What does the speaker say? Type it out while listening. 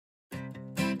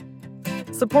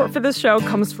Support for this show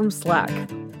comes from Slack.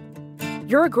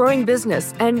 You're a growing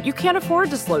business, and you can't afford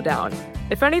to slow down.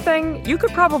 If anything, you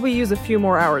could probably use a few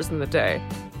more hours in the day.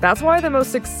 That's why the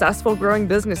most successful growing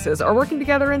businesses are working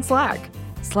together in Slack.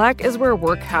 Slack is where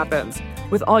work happens,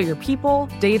 with all your people,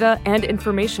 data, and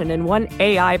information in one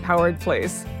AI-powered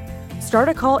place. Start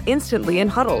a call instantly in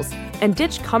huddles and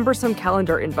ditch cumbersome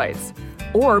calendar invites.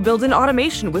 Or build an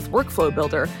automation with Workflow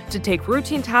Builder to take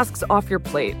routine tasks off your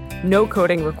plate. No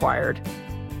coding required.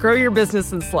 Grow your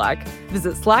business in Slack.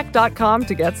 Visit slack.com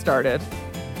to get started.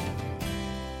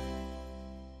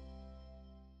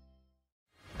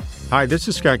 Hi, this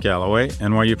is Scott Galloway,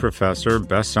 NYU professor,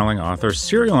 best-selling author,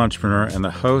 serial entrepreneur, and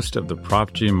the host of the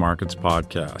Prop G Markets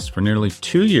podcast. For nearly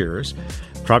 2 years,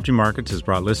 Prop G Markets has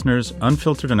brought listeners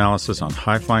unfiltered analysis on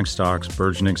high-flying stocks,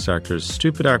 burgeoning sectors,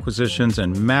 stupid acquisitions,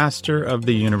 and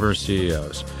master-of-the-universe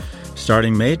CEOs.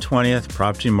 Starting May 20th,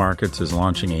 Prop G Markets is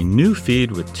launching a new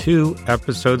feed with 2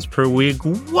 episodes per week.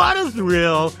 What a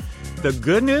thrill! The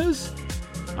good news?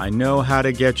 I know how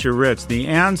to get you rich. The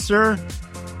answer?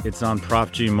 It's on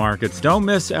Prop G Markets. Don't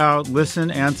miss out.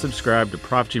 Listen and subscribe to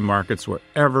Prop G Markets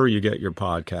wherever you get your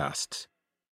podcasts.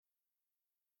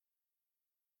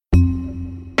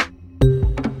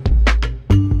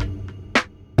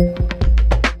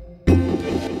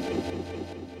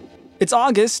 It's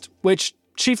August, which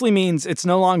chiefly means it's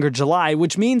no longer July,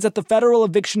 which means that the federal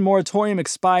eviction moratorium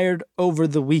expired over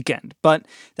the weekend. But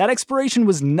that expiration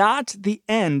was not the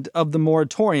end of the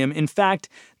moratorium. In fact,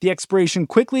 the expiration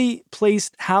quickly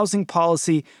placed housing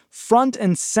policy front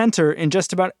and center in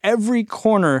just about every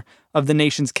corner of the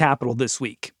nation's capital this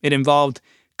week. It involved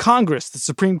Congress, the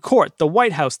Supreme Court, the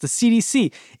White House, the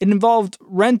CDC. It involved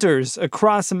renters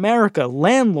across America,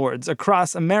 landlords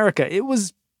across America. It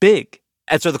was big.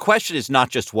 And so the question is not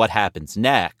just what happens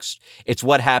next, it's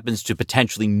what happens to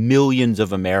potentially millions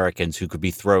of Americans who could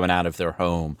be thrown out of their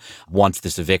home once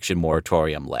this eviction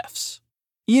moratorium lifts.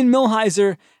 Ian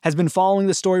Millhiser has been following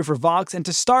the story for Vox, and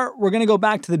to start, we're going to go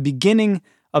back to the beginning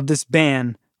of this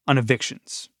ban on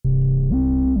evictions.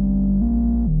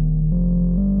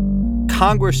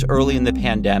 Congress early in the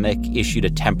pandemic issued a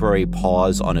temporary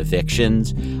pause on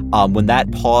evictions. When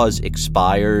that pause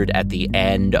expired at the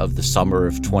end of the summer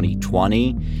of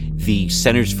 2020, the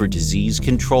Centers for Disease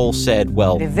Control said,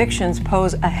 well, evictions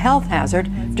pose a health hazard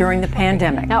during the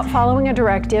pandemic. Now, following a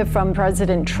directive from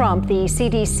President Trump, the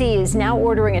CDC is now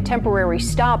ordering a temporary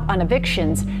stop on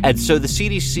evictions. And so the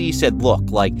CDC said, look,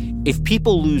 if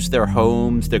people lose their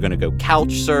homes, they're going to go couch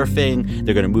surfing,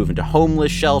 they're going to move into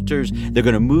homeless shelters, they're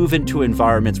going to move into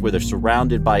environments where they're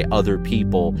surrounded by other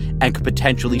people and could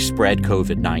potentially spread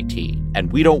COVID-19.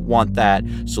 And we don't want that,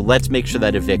 so let's make sure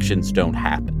that evictions don't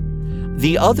happen.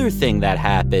 The other thing that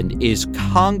happened is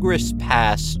Congress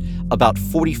passed about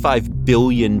 $45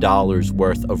 billion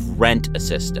worth of rent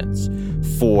assistance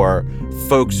for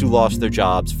folks who lost their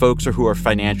jobs, folks who are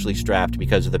financially strapped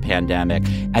because of the pandemic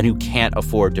and who can't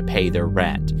afford to pay their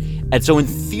rent. And so in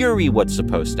theory, what's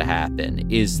supposed to happen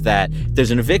is that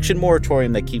there's an eviction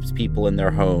moratorium that keeps people in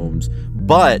their homes,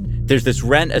 but there's this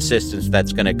rent assistance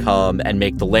that's going to come and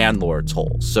make the landlords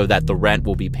whole so that the rent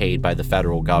will be paid by the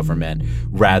federal government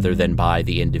rather than by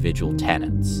the individual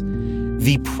tenants.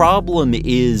 The problem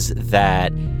is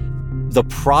that the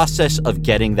process of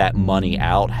getting that money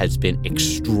out has been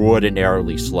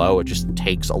extraordinarily slow. It just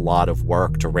takes a lot of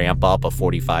work to ramp up a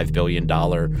 $45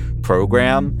 billion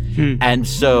program. And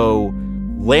so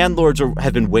landlords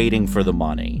have been waiting for the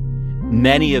money.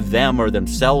 Many of them are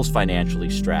themselves financially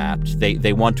strapped.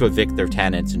 They want to evict their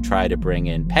tenants and try to bring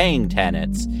in paying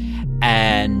tenants,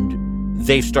 and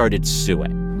they've started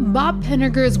suing. Bob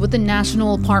Penninger is with the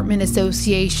National Apartment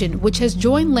Association, which has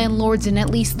joined landlords in at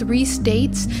least 3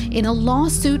 states in a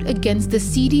lawsuit against the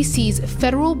CDC's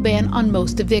federal ban on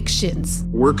most evictions.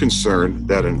 We're concerned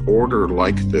that an order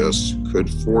like this could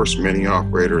force many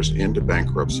operators into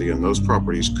bankruptcy, and those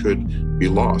properties could be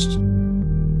lost.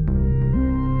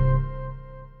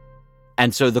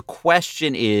 And so the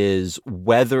question is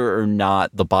whether or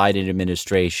not the Biden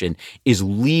administration is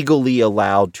legally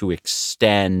allowed to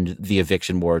extend the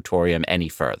eviction moratorium any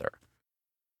further.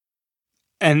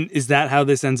 And is that how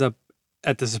this ends up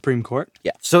at the Supreme Court?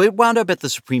 Yeah. So it wound up at the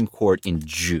Supreme Court in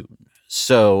June.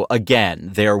 So again,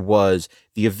 there was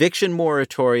the eviction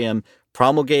moratorium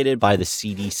promulgated by the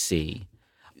CDC.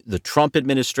 The Trump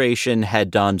administration had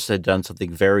done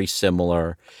something very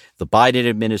similar. The Biden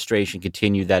administration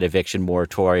continued that eviction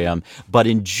moratorium. But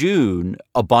in June,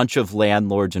 a bunch of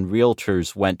landlords and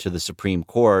realtors went to the Supreme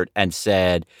Court and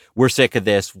said, we're sick of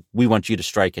this. We want you to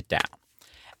strike it down.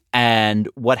 And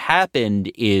what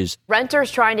happened is renters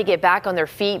trying to get back on their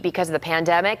feet because of the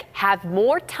pandemic have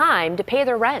more time to pay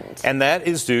their rent. And that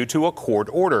is due to a court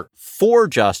order. 4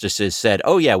 justices said,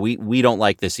 oh, yeah, we don't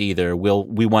like this either.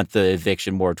 We want the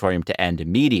eviction moratorium to end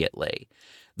immediately.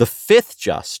 The 5th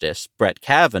justice, Brett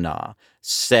Kavanaugh,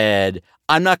 said,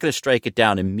 I'm not going to strike it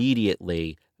down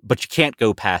immediately, but you can't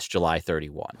go past July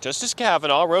 31. Justice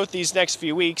Kavanaugh wrote these next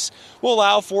few weeks will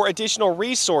allow for additional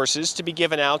resources to be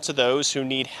given out to those who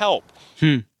need help.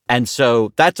 And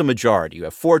so that's a majority. You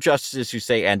have 4 justices who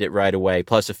say end it right away,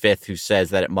 plus a 5th who says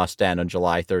that it must end on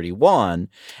July 31.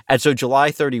 And so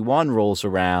July 31 rolls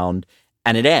around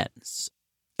and it ends.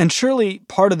 And surely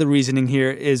part of the reasoning here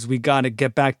is we got to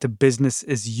get back to business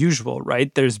as usual,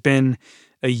 right? There's been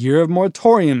a year of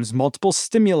moratoriums, multiple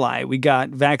stimuli. We got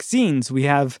vaccines. We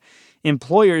have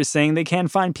employers saying they can't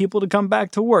find people to come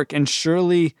back to work. And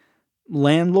surely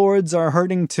landlords are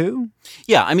hurting too?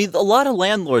 Yeah, I mean, a lot of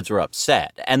landlords are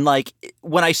upset. And like,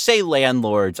 when I say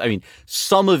landlords, I mean,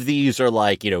 some of these are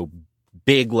like,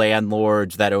 big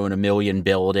landlords that own 1 million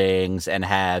buildings and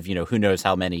have, who knows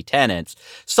how many tenants.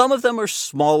 Some of them are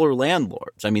smaller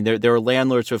landlords. I mean, there are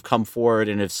landlords who have come forward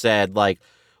and have said, like,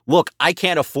 look, I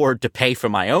can't afford to pay for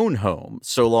my own home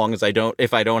so long as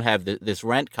if I don't have this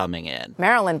rent coming in.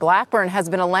 Marilyn Blackburn has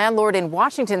been a landlord in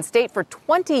Washington state for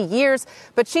 20 years,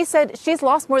 but she said she's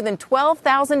lost more than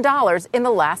 $12,000 in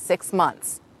the last 6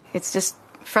 months. It's just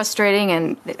frustrating,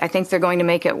 and I think they're going to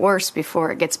make it worse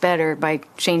before it gets better by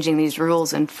changing these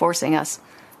rules and forcing us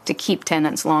to keep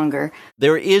tenants longer.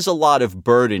 There is a lot of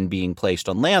burden being placed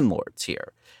on landlords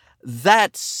here.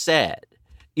 That said,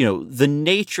 the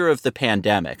nature of the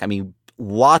pandemic, I mean,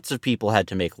 lots of people had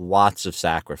to make lots of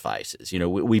sacrifices.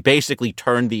 We basically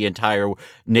turned the entire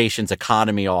nation's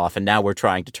economy off, and now we're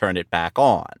trying to turn it back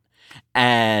on.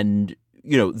 And,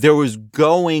 there was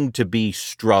going to be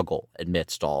struggle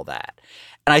amidst all that.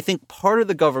 And I think part of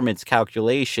the government's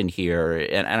calculation here,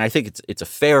 and I think it's a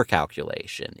fair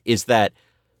calculation, is that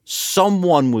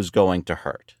someone was going to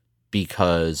hurt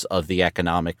because of the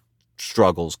economic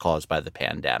struggles caused by the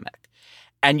pandemic.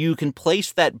 And you can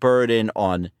place that burden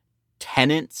on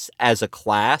tenants as a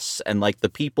class, and like the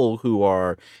people who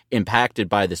are impacted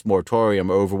by this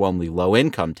moratorium are overwhelmingly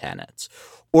low-income tenants.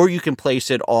 Or you can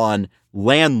place it on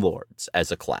landlords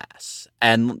as a class.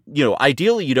 And,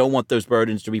 ideally you don't want those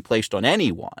burdens to be placed on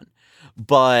anyone.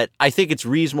 But I think it's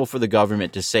reasonable for the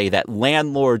government to say that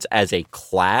landlords as a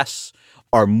class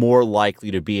are more likely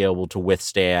to be able to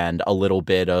withstand a little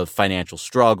bit of financial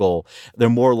struggle. They're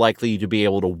more likely to be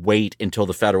able to wait until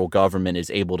the federal government is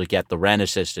able to get the rent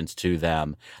assistance to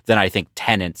them than I think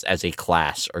tenants as a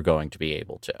class are going to be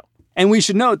able to. And we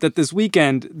should note that this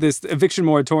weekend, this eviction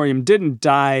moratorium didn't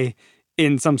die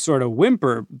in some sort of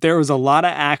whimper. There was a lot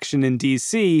of action in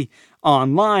D.C.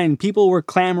 online. People were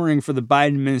clamoring for the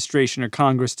Biden administration or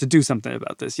Congress to do something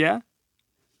about this, yeah?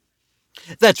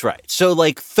 That's right. So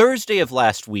like Thursday of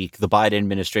last week, the Biden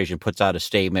administration puts out a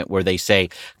statement where they say,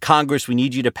 Congress, we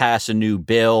need you to pass a new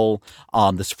bill.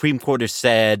 The Supreme Court has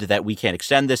said that we can't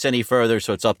extend this any further,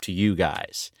 so it's up to you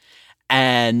guys.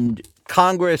 And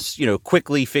Congress,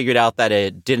 quickly figured out that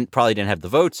it probably didn't have the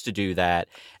votes to do that.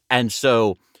 And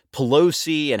so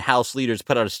Pelosi and House leaders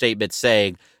put out a statement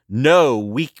saying, no,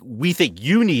 we think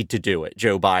you need to do it,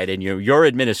 Joe Biden. Your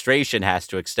administration has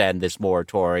to extend this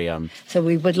moratorium. So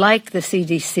we would like the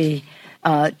CDC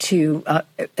to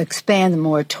expand the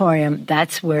moratorium.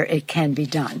 That's where it can be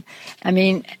done. I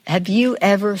mean, have you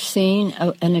ever seen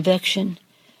an eviction?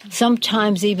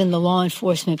 Sometimes even the law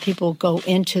enforcement people go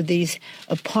into these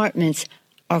apartments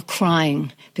are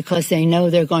crying because they know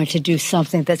they're going to do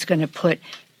something that's going to put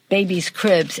babies'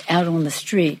 cribs out on the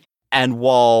street. And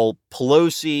while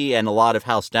Pelosi and a lot of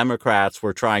House Democrats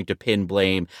were trying to pin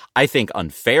blame, I think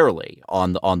unfairly,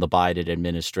 on the Biden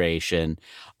administration,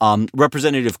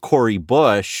 Representative Cori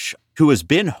Bush, who has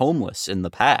been homeless in the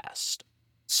past,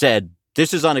 said,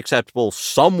 this is unacceptable.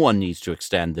 Someone needs to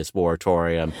extend this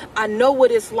moratorium. I know what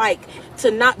it's like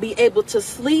to not be able to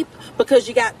sleep because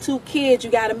you got 2 kids. You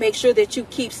got to make sure that you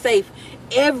keep safe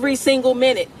every single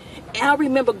minute. I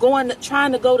remember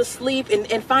trying to go to sleep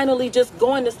and finally just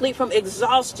going to sleep from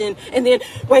exhaustion and then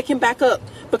waking back up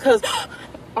because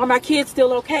are my kids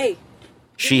still okay?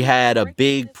 She had a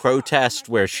big protest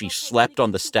where she slept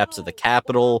on the steps of the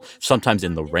Capitol, sometimes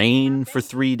in the rain for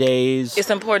 3 days. It's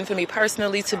important for me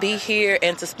personally to be here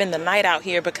and to spend the night out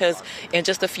here because in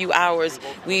just a few hours,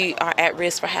 we are at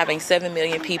risk for having 7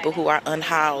 million people who are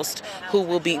unhoused, who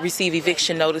will receive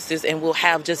eviction notices and will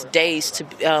have just days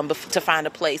to find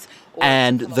a place.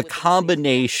 And the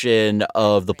combination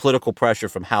of the political pressure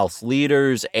from House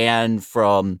leaders and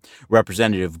from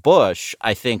Representative Bush,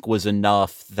 I think, was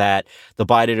enough that the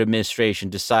Biden administration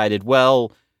decided,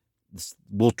 well,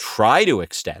 we'll try to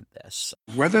extend this.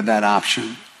 Whether that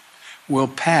option will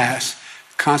pass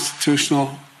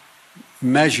constitutional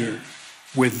measure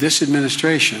with this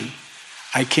administration,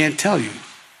 I can't tell you.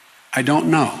 I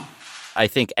don't know. I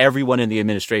think everyone in the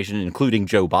administration, including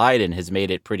Joe Biden, has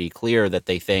made it pretty clear that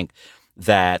they think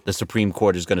that the Supreme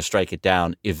Court is going to strike it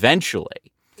down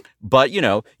eventually. But,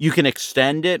 you can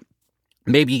extend it.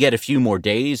 Maybe you get a few more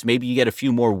days. Maybe you get a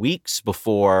few more weeks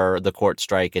before the court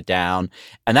strike it down.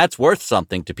 And that's worth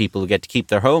something to people who get to keep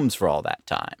their homes for all that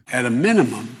time. At a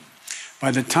minimum,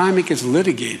 by the time it gets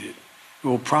litigated, it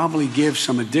will probably give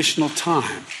some additional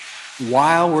time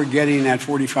while we're getting that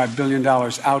 $45 billion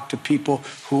out to people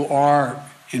who are,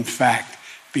 in fact,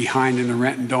 behind in the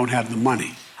rent and don't have the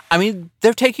money. I mean,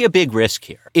 they're taking a big risk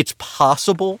here. It's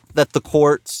possible that the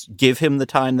courts give him the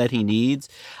time that he needs.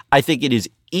 I think it is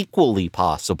equally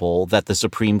possible that the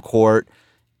Supreme Court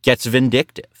gets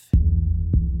vindictive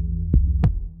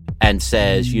and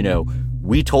says,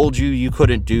 we told you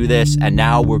couldn't do this, and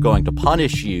now we're going to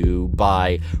punish you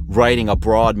by writing a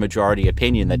broad majority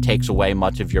opinion that takes away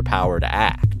much of your power to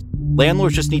act.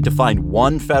 Landlords just need to find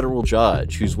one federal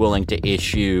judge who's willing to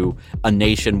issue a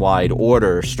nationwide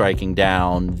order striking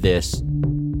down this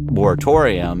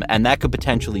moratorium, and that could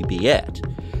potentially be it.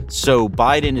 So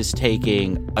Biden is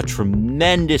taking a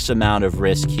tremendous amount of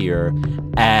risk here,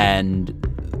 and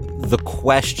the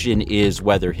question is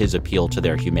whether his appeal to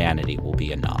their humanity will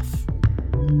be enough.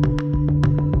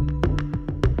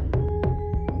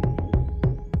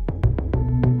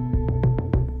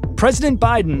 President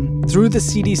Biden, through the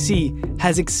CDC,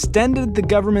 has extended the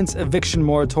government's eviction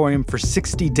moratorium for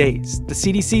 60 days. The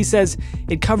CDC says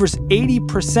it covers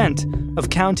 80%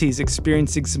 of counties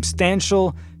experiencing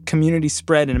substantial community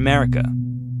spread in America.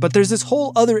 But there's this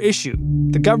whole other issue.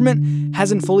 The government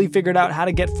hasn't fully figured out how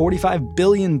to get $45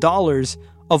 billion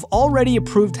of already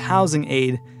approved housing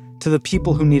aid to the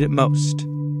people who need it most.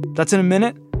 That's in a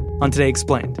minute on Today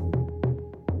Explained.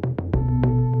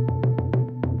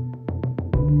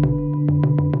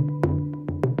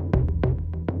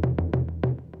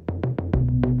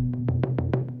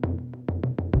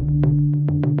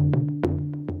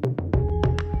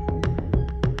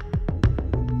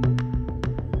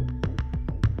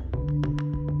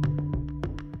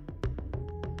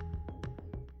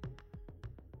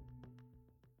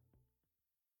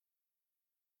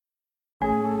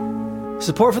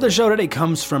 Support for the show today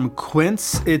comes from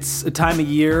Quince. It's a time of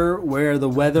year where the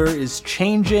weather is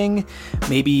changing.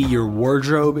 Maybe your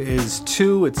wardrobe is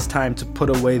too. It's time to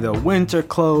put away the winter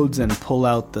clothes and pull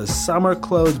out the summer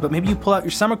clothes. But maybe you pull out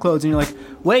your summer clothes and you're like,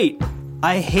 wait,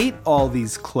 I hate all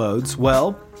these clothes.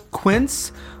 Well,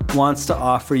 Quince wants to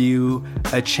offer you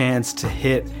a chance to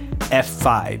hit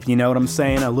F5. You know what I'm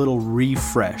saying? A little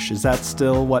refresh. Is that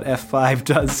still what F5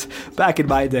 does? Back in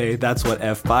my day, that's what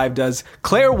F5 does.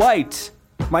 Claire White,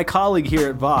 my colleague here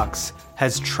at Vox,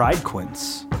 has tried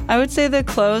Quince. I would say the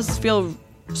clothes feel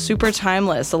super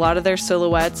timeless. A lot of their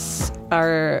silhouettes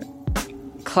are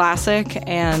classic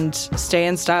and stay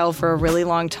in style for a really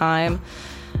long time.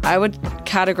 I would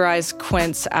categorize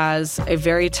Quince as a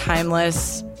very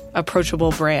timeless,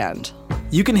 approachable brand.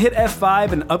 You can hit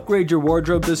F5 and upgrade your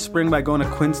wardrobe this spring by going to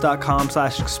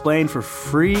quince.com/explain for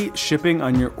free shipping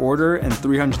on your order and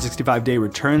 365-day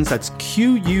returns. That's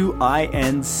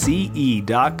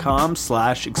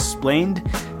QUINCE.com/explained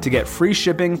to get free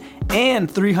shipping and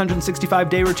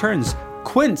 365-day returns.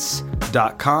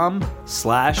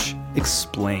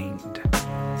 Quince.com/explained.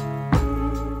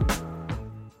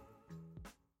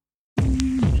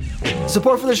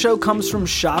 Support for the show comes from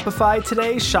Shopify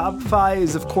today. Shopify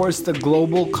is, of course, the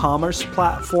global commerce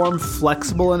platform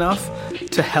flexible enough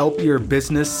to help your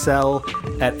business sell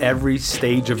at every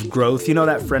stage of growth. You know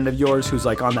that friend of yours who's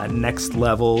like on that next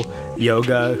level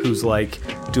yoga, who's like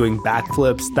doing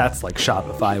backflips? That's like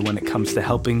Shopify when it comes to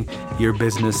helping your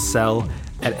business sell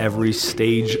at every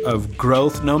stage of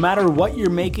growth. No matter what you're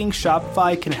making,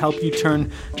 Shopify can help you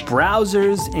turn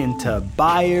browsers into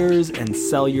buyers and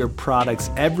sell your products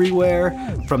everywhere,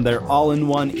 from their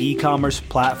all-in-one e-commerce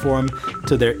platform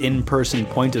to their in-person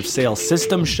point-of-sale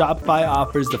system. Shopify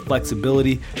offers the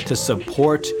flexibility to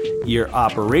support your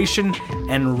operation.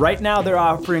 And right now they're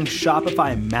offering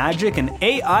Shopify Magic, an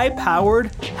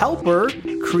AI-powered helper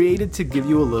created to give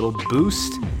you a little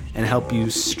boost and help you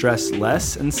stress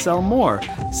less and sell more.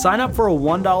 Sign up for a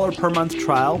 $1 per month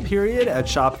trial period at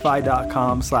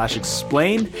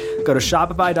shopify.com/explain. Go to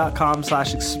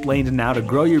shopify.com/explained now to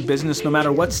grow your business no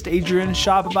matter what stage you're in.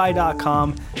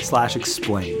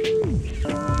 Shopify.com/explained.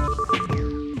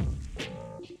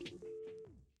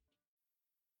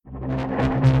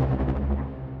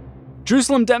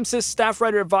 Jerusalem Demsas, staff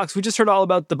writer at Vox, we just heard all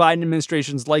about the Biden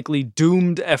administration's likely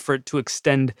doomed effort to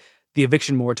extend the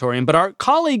eviction moratorium. But our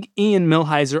colleague Ian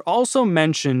Millhiser also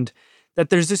mentioned that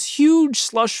there's this huge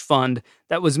slush fund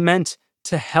that was meant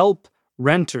to help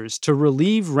renters, to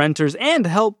relieve renters and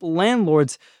help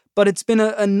landlords, but it's been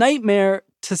a nightmare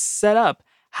to set up.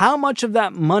 How much of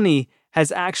that money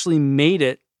has actually made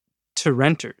it to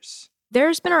renters?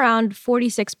 There's been around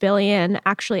 $46 billion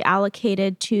actually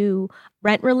allocated to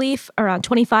rent relief. Around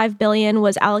 $25 billion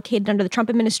was allocated under the Trump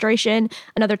administration.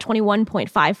 Another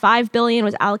 $21.55 billion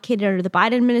was allocated under the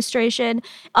Biden administration.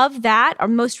 Of that, our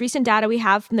most recent data we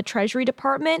have from the Treasury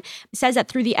Department says that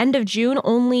through the end of June,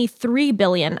 only $3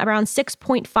 billion, around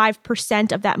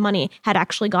 6.5% of that money had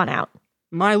actually gone out.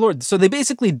 My Lord. So they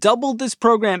basically doubled this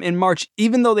program in March,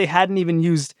 even though they hadn't even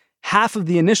used half of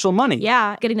the initial money.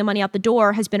 Yeah, getting the money out the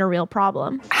door has been a real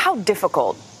problem. How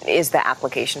difficult is the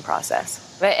application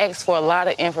process? They ask for a lot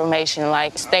of information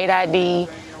like state ID,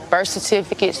 birth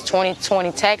certificates,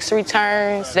 2020 tax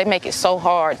returns. They make it so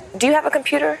hard. Do you have a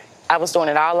computer? I was doing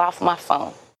it all off my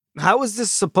phone. How is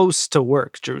this supposed to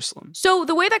work, Jerusalem? So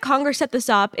the way that Congress set this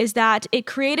up is that it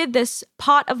created this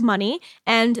pot of money,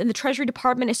 and the Treasury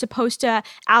Department is supposed to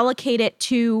allocate it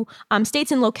to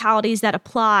states and localities that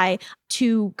apply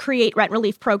to create rent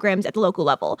relief programs at the local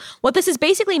level. What this has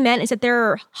basically meant is that there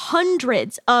are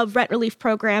hundreds of rent relief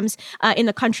programs in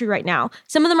the country right now.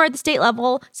 Some of them are at the state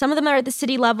level, some of them are at the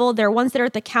city level, there are ones that are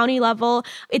at the county level.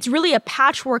 It's really a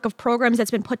patchwork of programs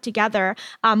that's been put together,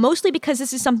 mostly because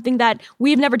this is something that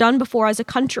we've never done before as a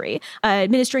country.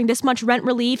 Administering this much rent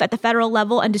relief at the federal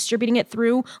level and distributing it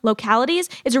through localities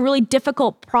is a really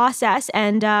difficult process,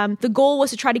 and the goal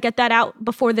was to try to get that out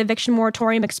before the eviction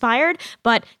moratorium expired,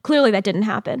 but clearly that didn't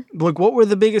happen. Look, what were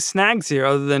the biggest snags here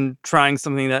other than trying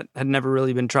something that had never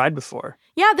really been tried before?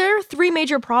 Yeah, there are three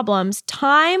major problems: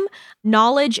 time,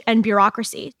 knowledge, and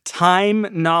bureaucracy. Time,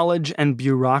 knowledge, and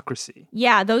bureaucracy.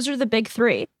 Yeah, those are the big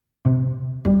three.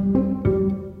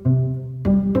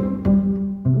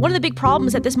 One of the big problems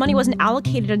is that this money wasn't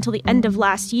allocated until the end of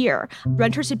last year.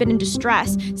 Renters had been in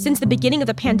distress since the beginning of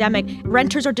the pandemic.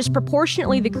 Renters are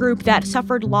disproportionately the group that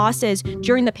suffered losses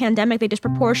during the pandemic. They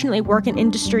disproportionately work in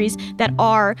industries that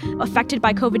are affected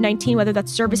by COVID-19, whether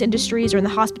that's service industries or in the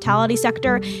hospitality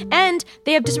sector. And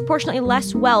they have disproportionately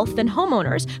less wealth than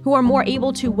homeowners who are more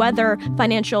able to weather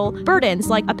financial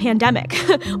burdens like a pandemic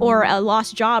or a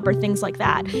lost job or things like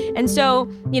that. And so,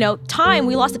 time,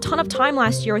 we lost a ton of time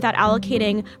last year without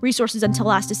allocating resources until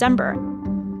last December.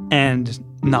 And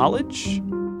knowledge?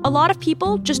 A lot of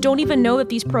people just don't even know that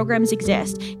these programs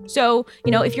exist. So,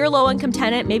 if you're a low-income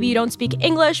tenant, maybe you don't speak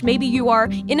English, maybe you are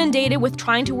inundated with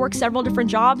trying to work several different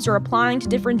jobs or applying to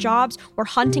different jobs or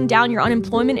hunting down your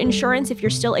unemployment insurance if you're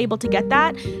still able to get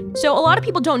that. So a lot of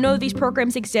people don't know that these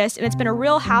programs exist, and it's been a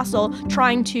real hassle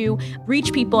trying to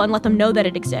reach people and let them know that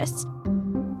it exists.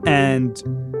 And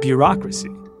bureaucracy.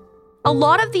 A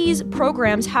lot of these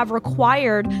programs have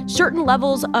required certain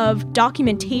levels of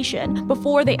documentation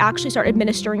before they actually start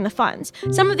administering the funds.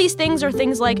 Some of these things are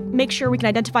things like make sure we can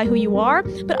identify who you are,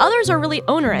 but others are really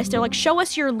onerous. They're like, show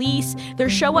us your lease, they're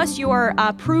show us your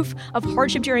proof of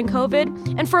hardship during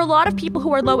COVID. And for a lot of people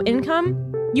who are low income,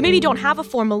 you maybe don't have a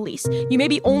formal lease. You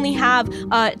maybe only have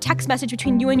a text message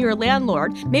between you and your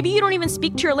landlord. Maybe you don't even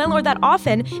speak to your landlord that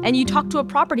often and you talk to a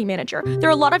property manager. There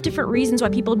are a lot of different reasons why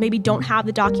people maybe don't have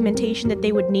the documentation that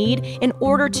they would need in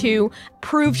order to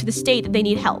prove to the state that they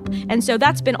need help. And so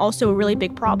that's been also a really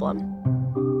big problem.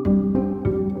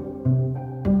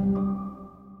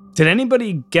 Did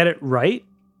anybody get it right?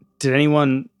 Did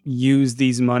anyone use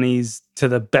these monies to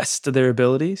the best of their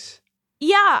abilities?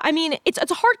 Yeah, I mean, it's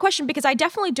a hard question because I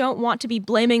definitely don't want to be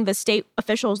blaming the state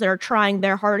officials that are trying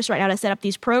their hardest right now to set up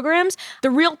these programs.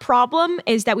 The real problem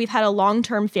is that we've had a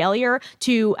long-term failure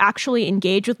to actually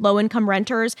engage with low-income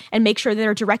renters and make sure that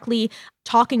they're directly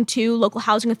talking to local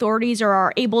housing authorities or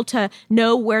are able to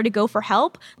know where to go for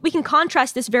help. We can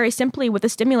contrast this very simply with the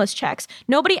stimulus checks.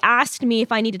 Nobody asked me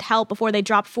if I needed help before they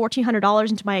dropped $1,400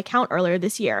 into my account earlier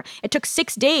this year. It took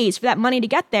 6 days for that money to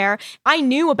get there. I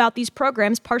knew about these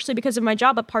programs partially because of my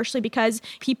job, but partially because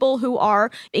people who are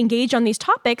engaged on these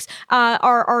topics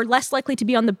are less likely to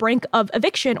be on the brink of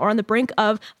eviction or on the brink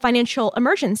of financial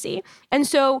emergency. And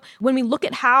so when we look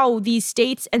at how these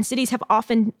states and cities have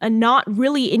often not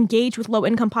really engaged with low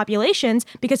low-income populations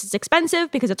because it's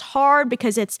expensive, because it's hard,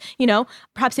 because it's,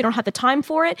 perhaps they don't have the time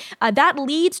for it. That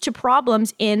leads to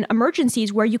problems in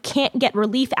emergencies where you can't get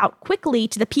relief out quickly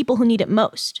to the people who need it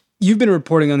most. You've been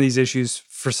reporting on these issues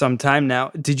for some time now.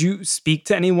 Did you speak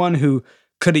to anyone who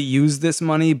could have used this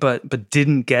money but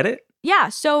didn't get it? Yeah,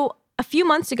 so a few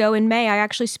months ago in May, I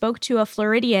actually spoke to a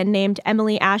Floridian named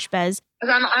Emily Ashbez.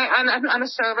 I'm a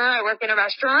server. I work in a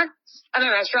restaurant, and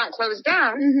the restaurant closed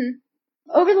down.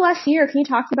 Mm-hmm. Over the last year, can you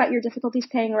talk about your difficulties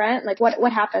paying rent? Like,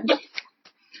 what happened?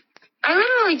 I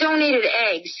literally donated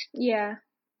eggs. Yeah.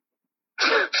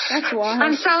 That's wild.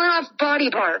 I'm selling off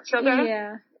body parts, okay?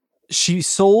 Yeah. She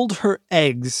sold her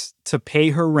eggs to pay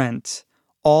her rent,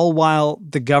 all while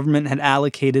the government had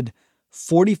allocated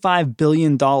 $45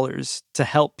 billion to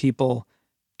help people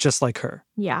just like her.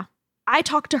 Yeah. I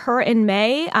talked to her in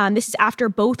May. This is after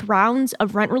both rounds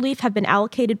of rent relief have been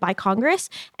allocated by Congress.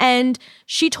 And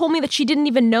she told me that she didn't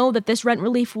even know that this rent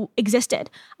relief existed.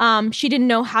 She didn't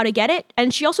know how to get it.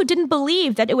 And she also didn't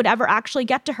believe that it would ever actually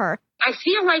get to her. I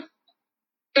feel like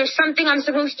there's something I'm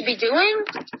supposed to be doing,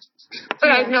 but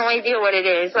I have no idea what it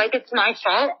is. Like, it's my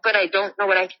fault, but I don't know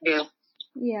what I can do.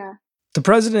 Yeah. The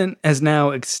president has now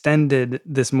extended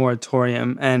this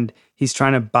moratorium, and he's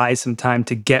trying to buy some time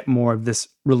to get more of this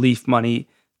relief money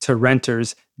to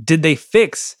renters. Did they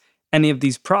fix any of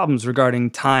these problems regarding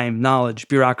time, knowledge,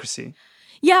 bureaucracy?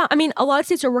 Yeah, I mean, a lot of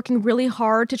states are working really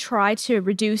hard to try to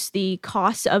reduce the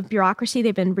costs of bureaucracy.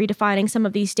 They've been redefining some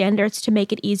of these standards to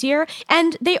make it easier.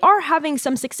 And they are having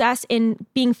some success in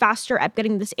being faster at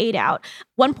getting this aid out.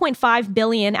 $1.5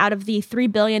 billion out of the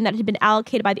 $3 billion that had been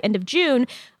allocated by the end of June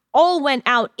all went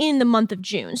out in the month of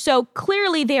June. So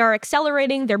clearly they are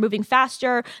accelerating, they're moving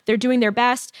faster, they're doing their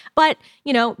best. But,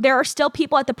 there are still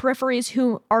people at the peripheries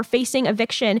who are facing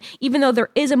eviction, even though there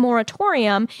is a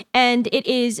moratorium. And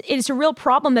it's a real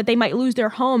problem that they might lose their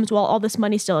homes while all this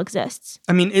money still exists.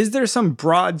 I mean, is there some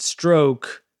broad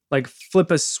stroke, like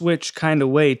flip a switch kind of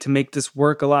way to make this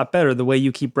work a lot better? The way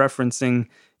you keep referencing,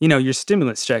 your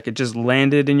stimulus check, it just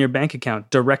landed in your bank account,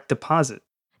 direct deposit.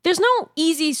 There's no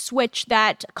easy switch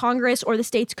that Congress or the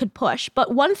states could push,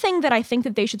 but one thing that I think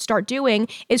that they should start doing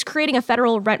is creating a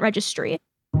federal rent registry.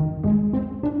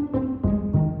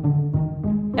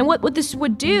 And what this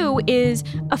would do is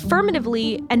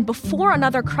affirmatively, and before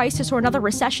another crisis or another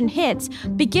recession hits,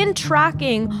 begin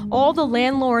tracking all the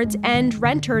landlords and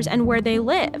renters and where they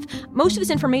live. Most of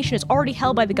this information is already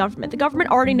held by the government. The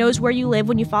government already knows where you live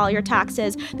when you file your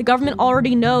taxes. The government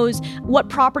already knows what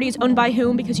property is owned by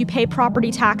whom because you pay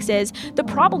property taxes. The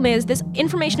problem is this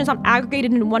information is not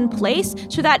aggregated in one place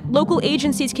so that local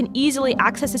agencies can easily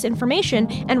access this information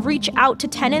and reach out to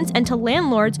tenants and to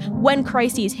landlords when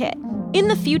crises hit. In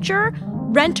the future,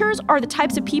 renters are the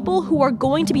types of people who are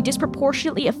going to be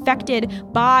disproportionately affected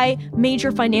by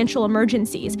major financial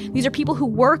emergencies. These are people who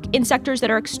work in sectors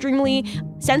that are extremely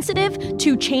sensitive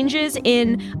to changes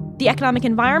in the economic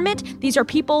environment. These are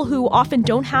people who often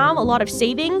don't have a lot of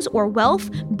savings or wealth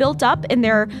built up in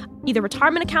their either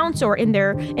retirement accounts or in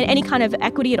any kind of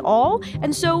equity at all.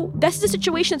 And so this is a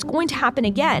situation that's going to happen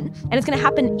again. And it's going to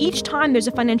happen each time there's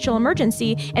a financial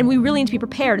emergency. And we really need to be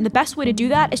prepared. And the best way to do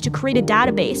that is to create a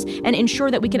database and ensure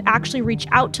that we can actually reach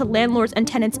out to landlords and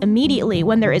tenants immediately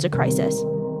when there is a crisis.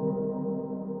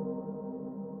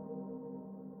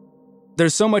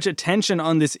 There's so much attention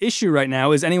on this issue right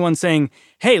now. Is anyone saying,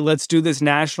 hey, let's do this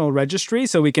national registry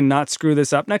so we can not screw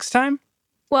this up next time?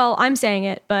 Well, I'm saying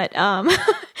it, but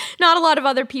not a lot of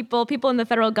other people in the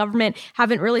federal government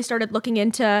haven't really started looking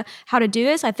into how to do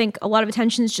this. I think a lot of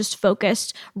attention is just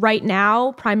focused right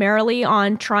now primarily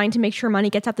on trying to make sure money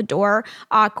gets out the door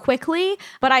quickly.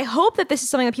 But I hope that this is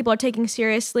something that people are taking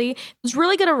seriously. It's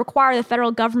really going to require the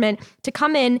federal government to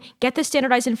come in, get the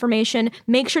standardized information,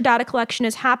 make sure data collection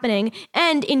is happening,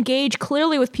 and engage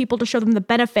clearly with people to show them the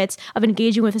benefits of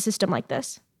engaging with a system like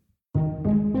this.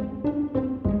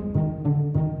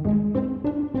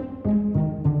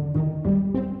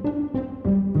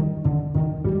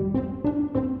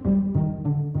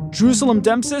 Jerusalem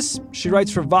Demsas, she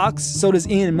writes for Vox, so does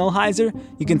Ian Millhiser.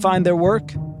 You can find their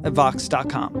work at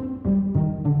vox.com.